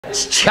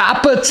It's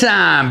chopper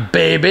time,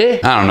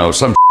 baby. I don't know,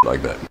 some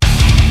like that.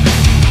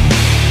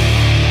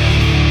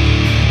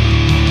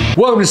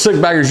 Welcome to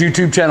Sick Baggers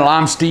YouTube channel.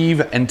 I'm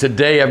Steve, and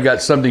today I've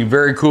got something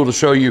very cool to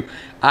show you.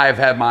 I've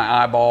had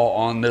my eyeball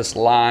on this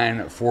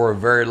line for a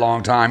very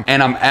long time,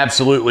 and I'm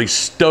absolutely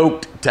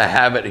stoked to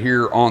have it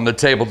here on the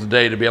table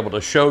today to be able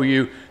to show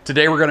you.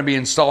 Today we're going to be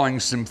installing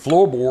some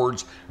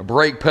floorboards, a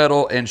brake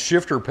pedal, and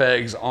shifter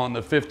pegs on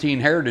the 15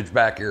 Heritage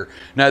back here.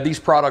 Now these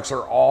products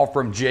are all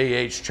from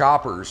JH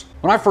Choppers.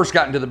 When I first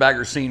got into the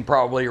bagger scene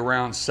probably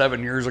around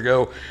 7 years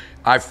ago,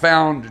 I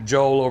found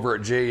Joel over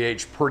at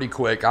JH pretty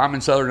quick. I'm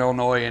in Southern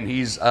Illinois, and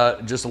he's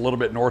just a little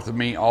bit north of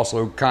me,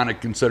 also kind of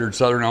considered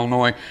Southern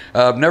Illinois.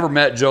 I've never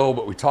met Joel,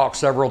 but we talked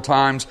several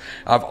times.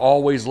 I've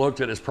always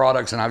looked at his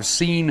products, and I've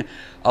seen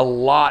a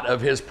lot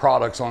of his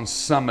products on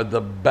some of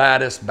the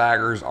baddest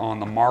baggers on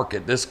the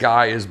market. This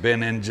guy has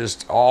been in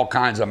just all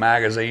kinds of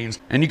magazines,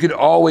 and you could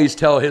always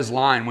tell his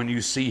line when you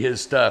see his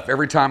stuff.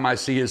 Every time I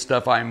see his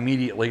stuff, I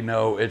immediately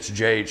know it's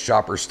JH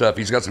Chopper stuff.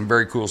 He's got some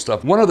very cool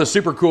stuff. One of the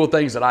super cool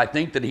things that I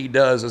think that he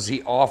does is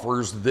he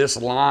offers this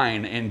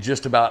line in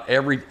just about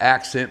every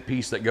accent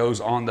piece that goes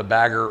on the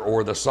bagger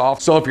or the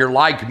soft. So if you're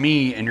like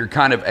me and you're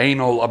kind of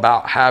anal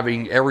about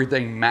having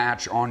everything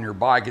match on your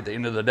bike at the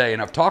end of the day,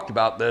 and I've talked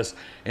about this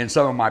in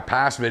some of my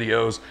past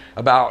videos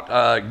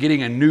about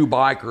getting a new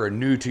bike or a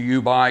new to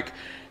you bike,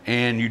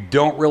 and you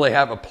don't really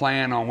have a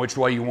plan on which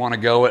way you want to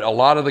go. A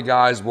lot of the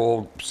guys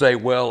will say,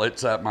 well,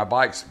 it's my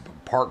bike's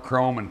part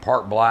chrome and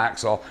part black,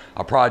 so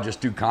I'll probably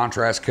just do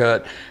contrast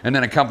cut. And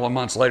then a couple of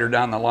months later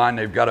down the line,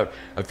 they've got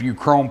a few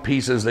chrome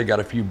pieces, they got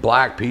a few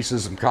black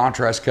pieces and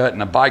contrast cut,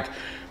 and the bike,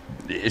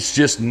 it's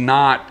just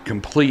not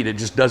complete. It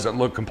just doesn't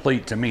look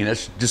complete to me.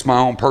 That's just my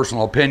own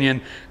personal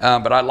opinion,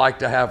 but I like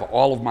to have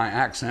all of my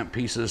accent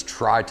pieces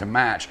try to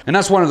match. And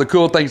that's one of the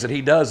cool things that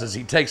he does, is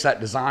he takes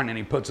that design and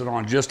he puts it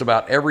on just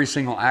about every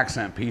single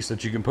accent piece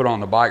that you can put on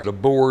the bike. The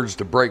boards,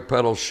 the brake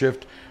pedals,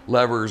 shift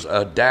levers,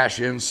 dash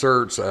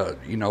inserts,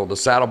 you know, the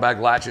saddlebag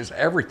latches,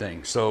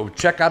 everything. So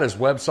check out his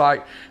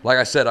website. Like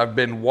I said, I've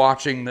been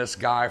watching this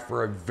guy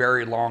for a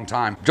very long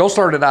time. Joel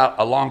started out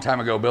a long time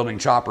ago building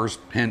choppers,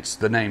 hence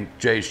the name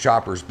JH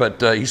Choppers,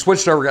 but he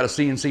switched over, got a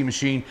CNC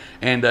machine,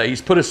 and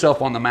he's put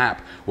himself on the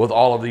map with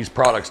all of these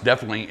products,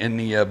 definitely in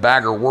the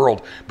bagger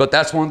world. But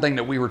that's one thing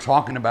that we were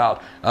talking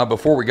about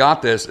before we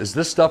got this, is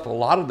this stuff, a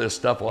lot of this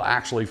stuff will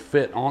actually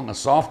fit on the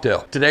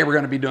Softail. Today we're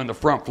going to be doing the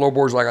front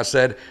floorboards, like I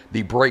said,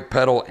 the brake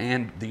pedal,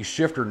 and the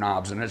shifter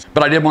knobs.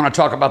 But I did want to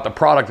talk about the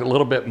product a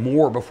little bit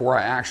more before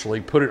I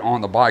actually put it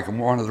on the bike, and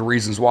one of the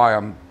reasons why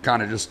I'm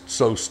kind of just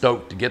so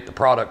stoked to get the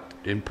product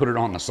and put it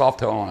on the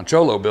Softail on a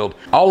Cholo build.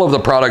 All of the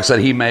products that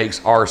he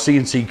makes are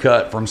CNC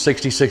cut from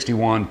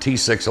 6061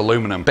 T6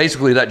 aluminum.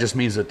 Basically that just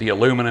means that the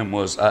aluminum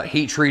was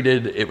heat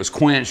treated, it was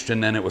quenched,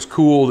 and then it was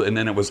cooled, and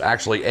then it was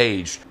actually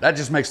aged. That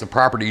just makes the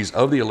properties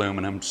of the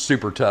aluminum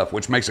super tough,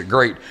 which makes it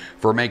great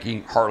for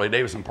making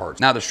Harley-Davidson parts.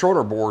 Now the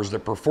shorter boards, the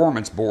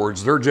performance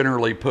boards, they're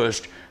generally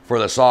pushed for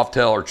the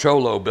Softail or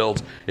Cholo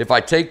builds. If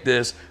I take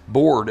this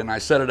board and I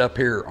set it up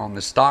here on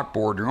the stock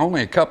board, you're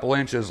only a couple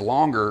inches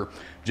longer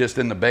just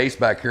in the base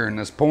back here in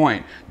this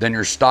point than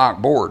your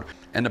stock board.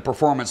 And the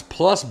Performance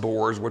Plus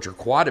boards, which are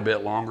quite a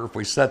bit longer, if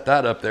we set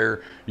that up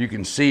there, you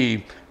can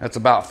see that's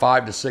about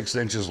 5 to 6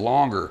 inches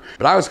longer.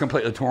 But I was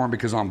completely torn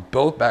because on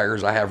both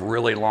baggers I have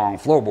really long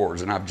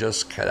floorboards, and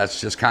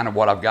that's just kind of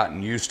what I've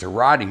gotten used to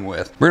riding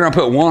with. We're gonna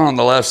put one on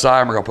the left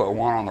side, we're gonna put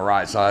one on the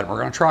right side, we're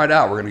gonna try it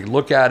out. We're gonna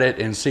look at it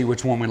and see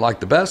which one we like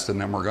the best, and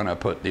then we're gonna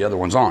put the other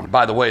ones on.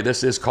 By the way,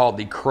 this is called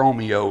the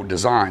Chromio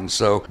design.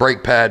 So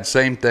brake pad,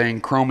 same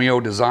thing,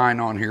 Chromio design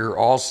on here,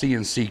 all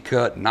CNC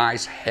cut,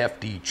 nice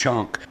hefty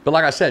chunk. But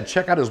like I said,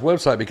 check out his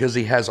website because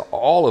he has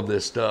all of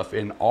this stuff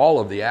in all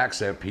of the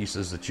accent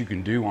pieces that you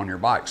can do on your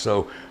bike.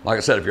 So like I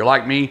said, if you're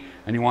like me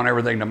and you want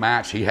everything to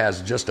match, he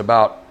has just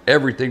about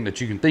everything that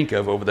you can think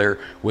of over there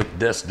with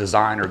this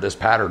design or this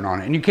pattern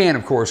on it. And you can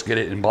of course get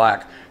it in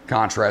black,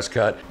 contrast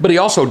cut, but he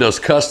also does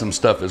custom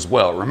stuff as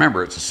well.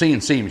 Remember, it's a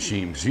CNC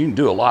machine, so you can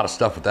do a lot of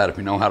stuff with that if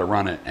you know how to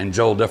run it, and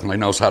Joel definitely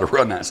knows how to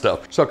run that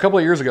stuff. So a couple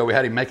of years ago we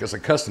had him make us a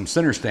custom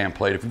center stand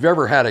plate. If you've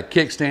ever had a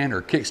kickstand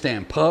or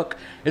kickstand puck,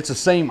 it's the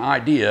same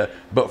idea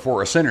but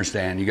for a center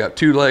stand. You got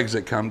two legs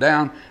that come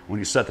down when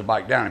you set the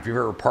bike down. If you've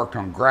ever parked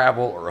on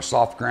gravel or a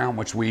soft ground,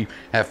 which we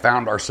have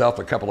found ourselves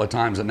a couple of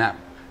times in that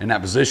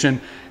position,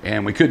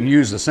 and we couldn't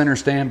use the center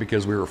stand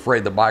because we were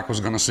afraid the bike was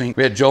going to sink.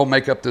 We had Joel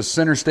make up this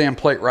center stand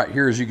plate right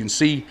here. As you can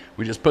see,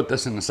 we just put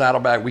this in the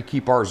saddlebag. We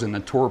keep ours in the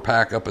tour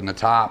pack up in the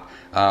top.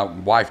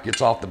 Wife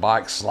gets off the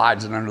bike,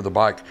 slides it under the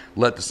bike,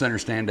 let the center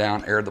stand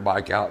down, air the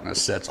bike out, and it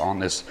sets on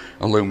this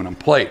aluminum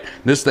plate.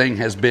 This thing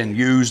has been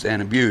used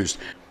and abused.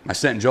 I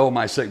sent Joel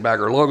my Sick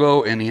Bagger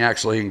logo, and he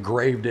actually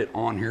engraved it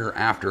on here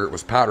after it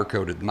was powder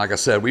coated. And like I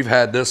said, we've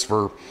had this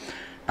for,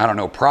 I don't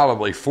know,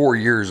 probably 4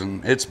 years,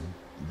 and it's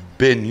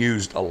been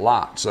used a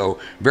lot. So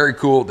very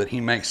cool that he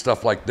makes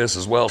stuff like this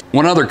as well.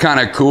 One other kind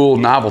of cool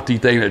novelty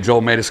thing that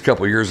Joel made us a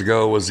couple of years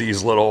ago was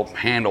these little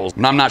handles.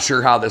 And I'm not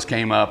sure how this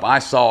came up. I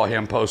saw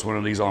him post one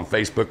of these on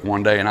Facebook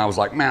one day and I was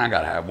like, man, I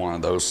gotta have one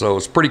of those. So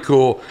it's pretty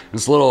cool.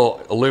 This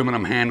little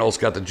aluminum handle, it's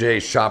got the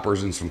JH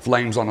choppers and some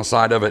flames on the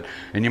side of it.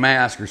 And you may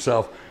ask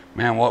yourself,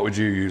 man, what would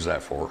you use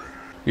that for?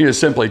 You just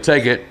simply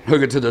take it,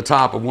 hook it to the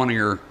top of one of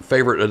your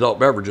favorite adult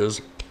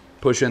beverages,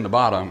 push in the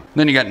bottom.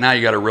 Then now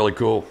you got a really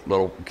cool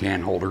little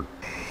can holder.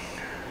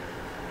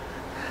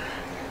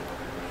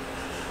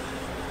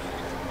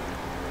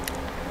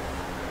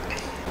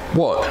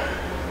 What?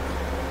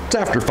 It's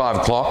after 5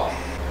 o'clock,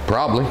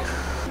 probably.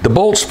 The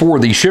bolts for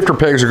the shifter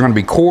pegs are going to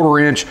be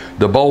 1/4 inch.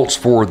 The bolts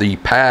for the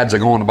pads that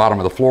go on the bottom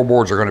of the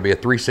floorboards are going to be a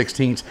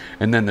 3/16.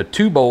 And then the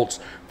 2 bolts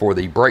for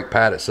the brake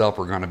pad itself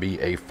are going to be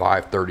a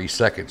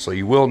 5/32. So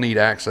you will need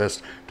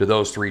access to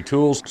those 3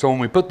 tools. So when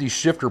we put these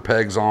shifter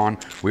pegs on,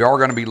 we are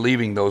going to be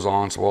leaving those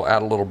on. So we'll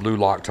add a little blue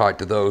Loctite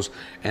to those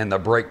and the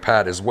brake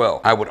pad as well.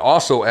 I would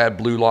also add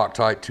blue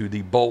Loctite to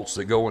the bolts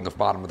that go in the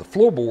bottom of the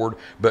floorboard.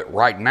 But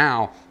right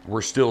now,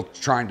 we're still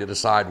trying to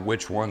decide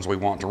which ones we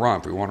want to run.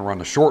 If we want to run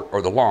the short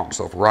or the long.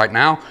 So for right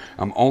now,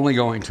 I'm only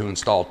going to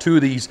install 2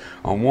 of these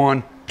on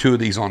one, 2 of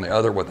these on the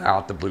other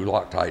without the blue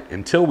Loctite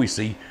until we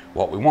see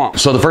what we want.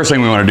 So the first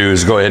thing we want to do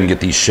is go ahead and get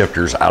these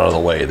shifters out of the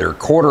way. They're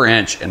 1/4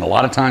 inch, and a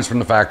lot of times from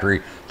the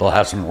factory, they'll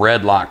have some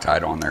red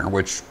Loctite on there,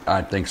 which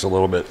I think is a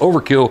little bit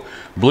overkill.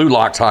 Blue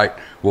Loctite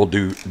will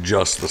do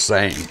just the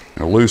same.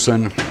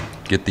 Loosen,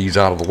 get these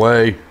out of the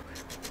way.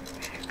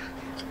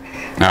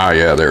 Ah,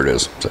 yeah, there it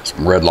is.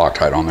 Some red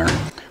Loctite on there.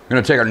 We're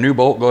gonna take our new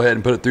bolt, go ahead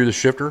and put it through the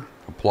shifter,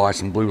 apply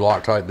some blue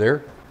Loctite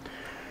there.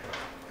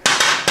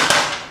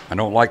 I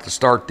don't like to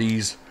start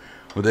these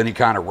with any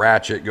kind of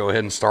ratchet. Go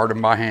ahead and start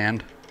them by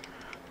hand.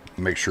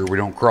 Make sure we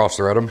don't cross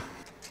thread them.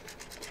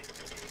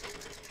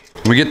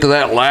 When we get to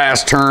that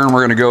last turn,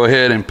 we're gonna go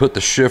ahead and put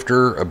the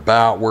shifter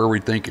about where we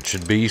think it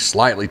should be,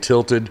 slightly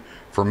tilted.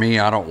 For me,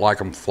 I don't like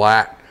them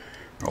flat.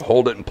 I'll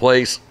hold it in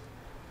place,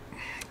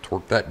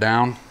 torque that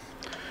down.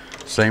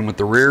 Same with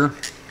the rear.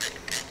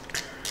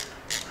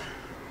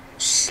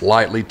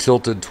 Slightly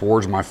tilted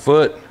towards my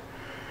foot.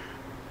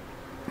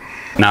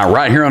 Now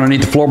right here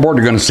underneath the floorboard,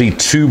 you're gonna see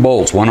 2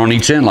 bolts, one on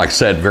each end. Like I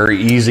said, very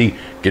easy.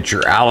 Get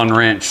your Allen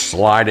wrench,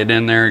 slide it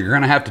in there. You're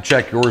gonna have to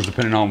check yours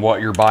depending on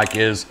what your bike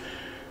is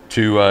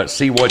to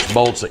see which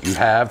bolts that you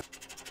have.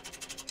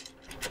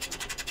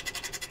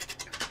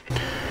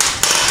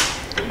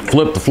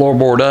 Flip the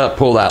floorboard up,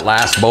 pull that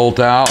last bolt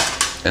out,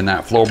 and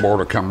that floorboard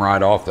will come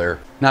right off there.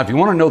 Now, if you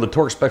want to know the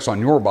torque specs on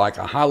your bike,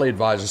 I highly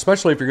advise,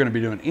 especially if you're going to be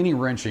doing any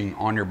wrenching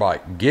on your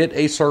bike, get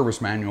a service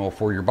manual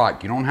for your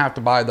bike. You don't have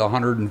to buy the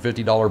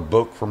 $150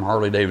 book from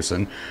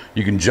Harley-Davidson.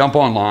 You can jump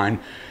online,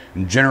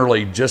 and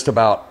generally just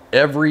about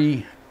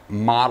every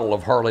model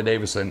of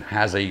Harley-Davidson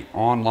has a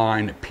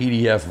online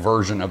PDF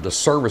version of the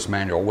service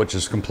manual, which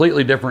is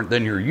completely different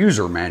than your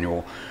user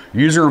manual.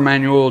 User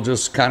manual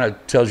just kind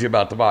of tells you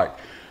about the bike.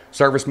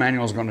 Service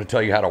manual is going to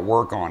tell you how to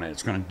work on it.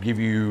 It's going to give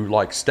you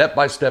like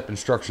step-by-step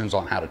instructions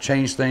on how to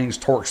change things,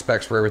 torque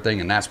specs for everything,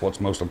 and that's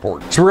what's most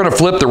important. So we're going to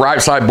flip the right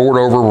side board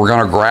over. We're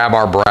going to grab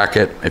our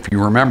bracket. If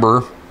you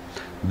remember,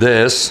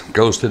 this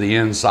goes to the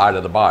inside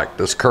of the bike,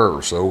 this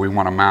curve. So we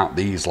want to mount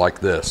these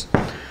like this.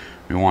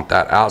 We want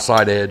that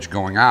outside edge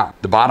going out.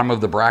 The bottom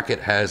of the bracket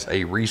has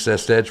a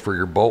recessed edge for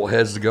your bolt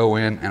heads to go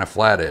in and a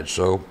flat edge.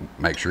 So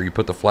make sure you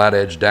put the flat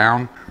edge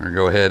down. We're gonna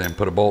go ahead and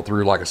put a bolt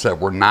through. Like I said,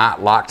 we're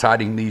not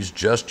Loctiting these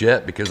just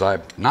yet because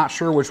I'm not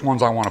sure which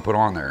ones I want to put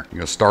on there. I'm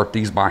gonna start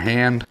these by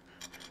hand.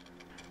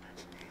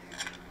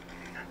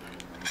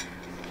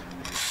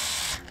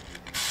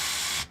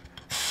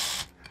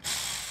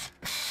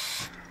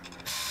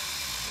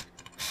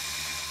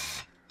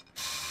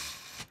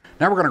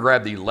 Now we're gonna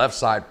grab the left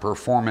side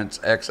Performance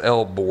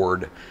XL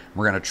board.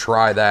 We're gonna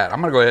try that. I'm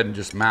gonna go ahead and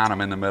just mount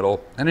them in the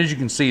middle. And as you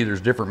can see,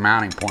 there's different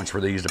mounting points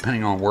for these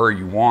depending on where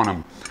you want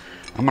them.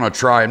 I'm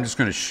just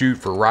gonna shoot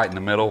for right in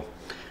the middle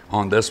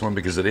on this one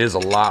because it is a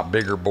lot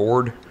bigger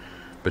board,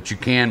 but you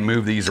can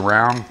move these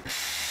around.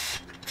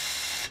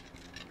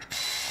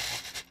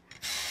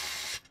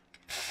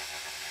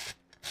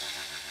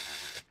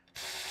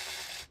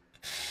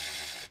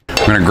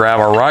 We're gonna grab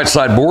our right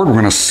side board. We're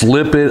gonna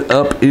slip it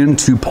up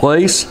into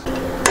place.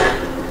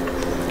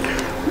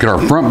 Get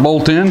our front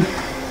bolt in.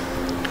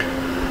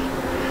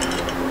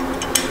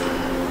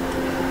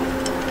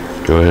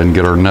 Go ahead and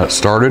get our nut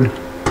started.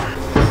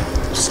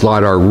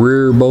 Slide our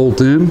rear bolt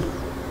in.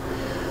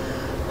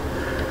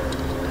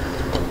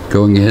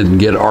 Going ahead and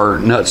get our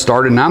nut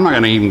started. Now I'm not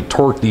gonna even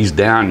torque these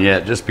down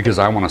yet just because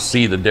I wanna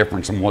see the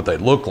difference in what they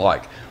look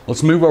like.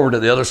 Let's move over to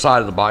the other side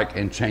of the bike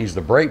and change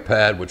the brake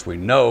pad, which we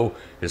know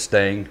is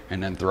staying,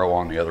 and then throw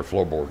on the other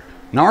floorboard.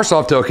 Now our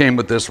Softail came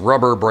with this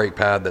rubber brake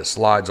pad that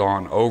slides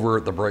on over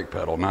the brake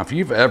pedal. Now if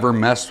you've ever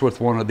messed with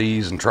one of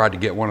these and tried to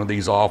get one of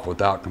these off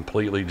without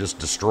completely just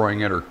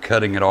destroying it or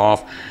cutting it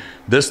off,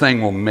 this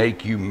thing will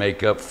make you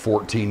make up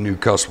 14 new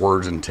cuss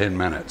words in 10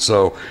 minutes.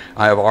 So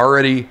I have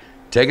already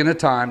taken the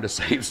time to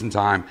save some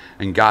time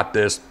and got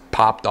this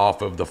popped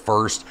off of the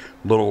first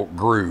little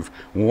groove.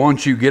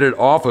 Once you get it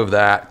off of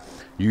that,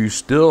 you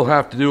still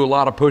have to do a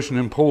lot of pushing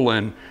and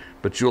pulling,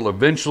 but you'll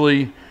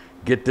eventually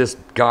get this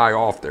guy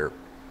off there.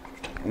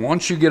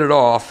 Once you get it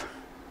off,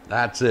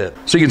 that's it.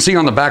 So you can see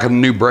on the back of the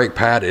new brake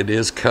pad, it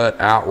is cut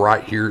out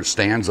right here. It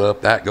stands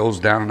up. That goes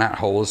down in that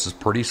hole. This is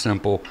pretty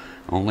simple.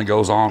 Only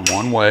goes on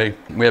one way.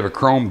 We have a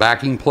chrome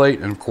backing plate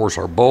and of course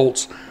our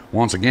bolts.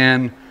 Once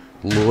again,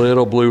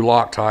 little blue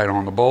Loctite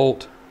on the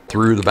bolt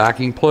through the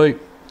backing plate.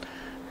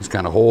 Just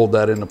kind of hold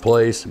that into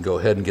place and go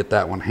ahead and get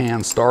that one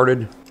hand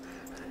started.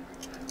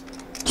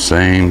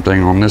 Same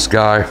thing on this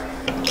guy.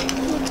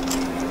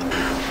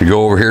 You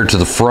go over here to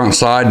the front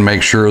side and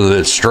make sure that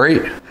it's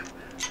straight.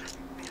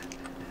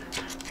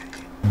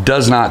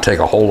 Does not take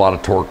a whole lot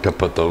of torque to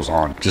put those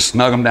on. Just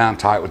snug them down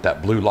tight with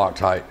that blue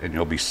Loctite and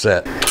you'll be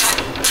set.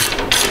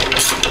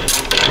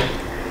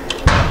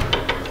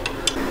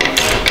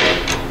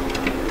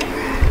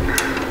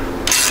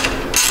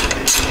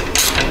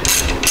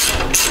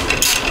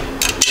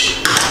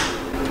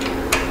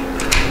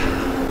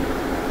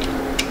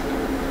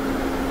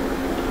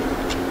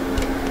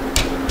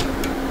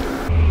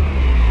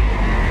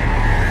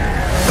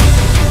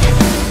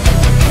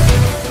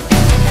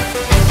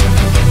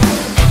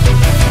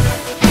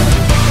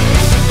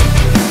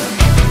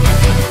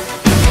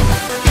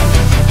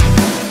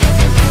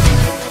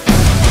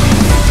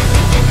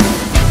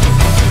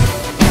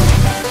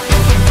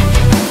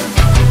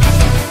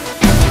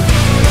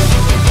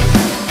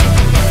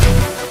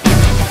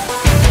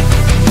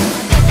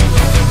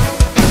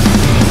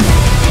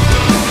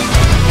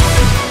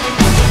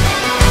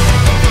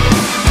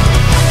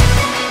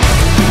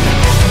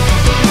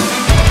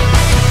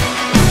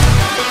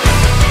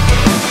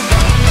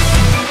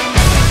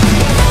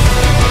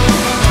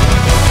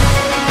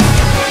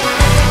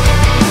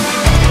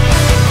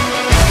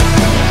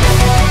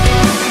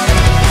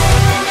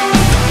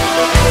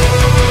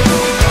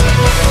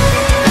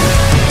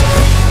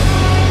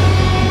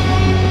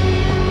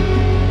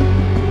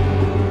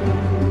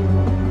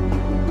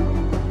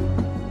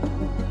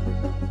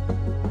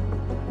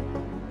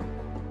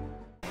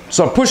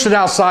 So I pushed it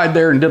outside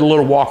there and did a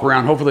little walk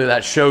around. Hopefully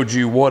that showed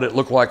you what it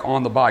looked like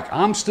on the bike.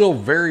 I'm still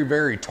very,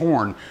 very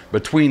torn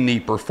between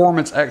the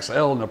Performance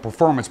XL and the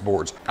Performance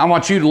boards. I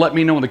want you to let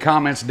me know in the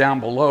comments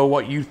down below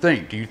what you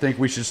think. Do you think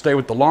we should stay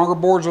with the longer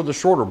boards or the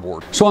shorter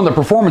board? So on the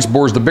Performance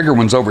boards, the bigger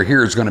ones over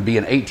here is gonna be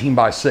an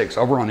 18x6.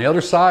 Over on the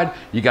other side,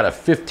 you got a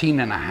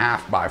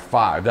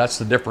 15.5x5. That's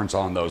the difference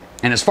on those.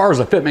 And as far as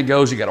the fitment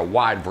goes, you got a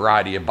wide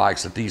variety of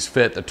bikes that these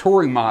fit. The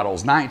touring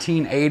models,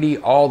 1980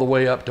 all the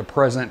way up to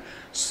present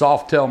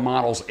Softail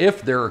models.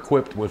 If they're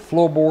equipped with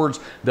floorboards,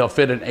 they'll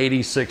fit an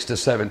 86 to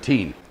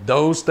 17.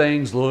 Those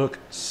things look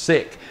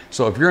sick.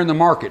 So if you're in the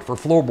market for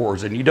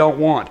floorboards and you don't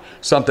want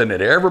something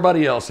that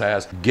everybody else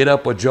has, get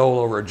up with Joel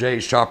over at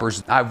Jay's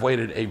Shoppers. I've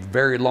waited a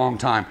very long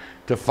time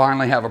to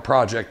finally have a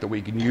project that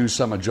we can use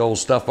some of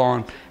Joel's stuff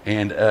on,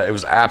 and it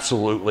was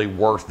absolutely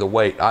worth the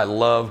wait. I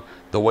love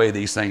the way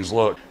these things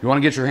look. If you want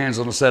to get your hands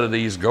on a set of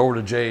these, go over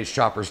to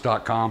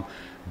jayshoppers.com.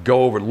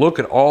 Go over, look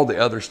at all the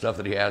other stuff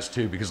that he has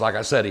too, because like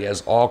I said, he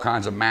has all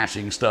kinds of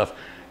matching stuff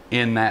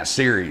in that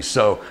series.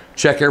 So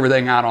check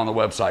everything out on the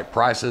website.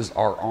 Prices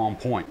are on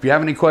point. If you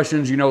have any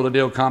questions, you know the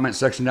deal. Comment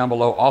section down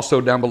below.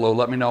 Also down below,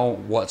 let me know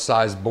what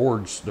size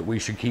boards that we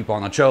should keep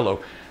on the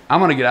Cholo.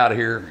 I'm gonna get out of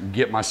here and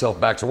get myself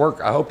back to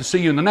work. I hope to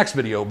see you in the next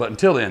video, but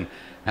until then,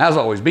 as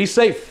always, be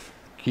safe.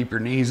 Keep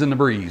your knees in the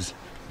breeze.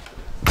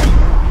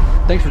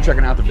 Thanks for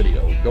checking out the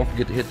video. Don't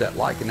forget to hit that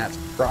like and that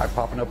subscribe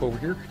popping up over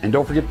here. And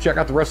don't forget to check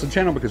out the rest of the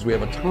channel because we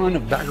have a ton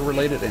of bagger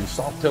related and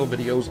Softail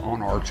videos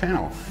on our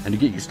channel. And to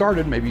get you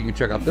started, maybe you can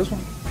check out this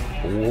one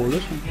or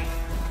this one.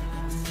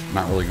 I'm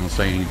not really gonna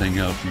say anything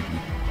else. You can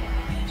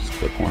just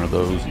click one of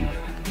those and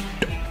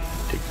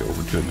take you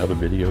over to another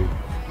video.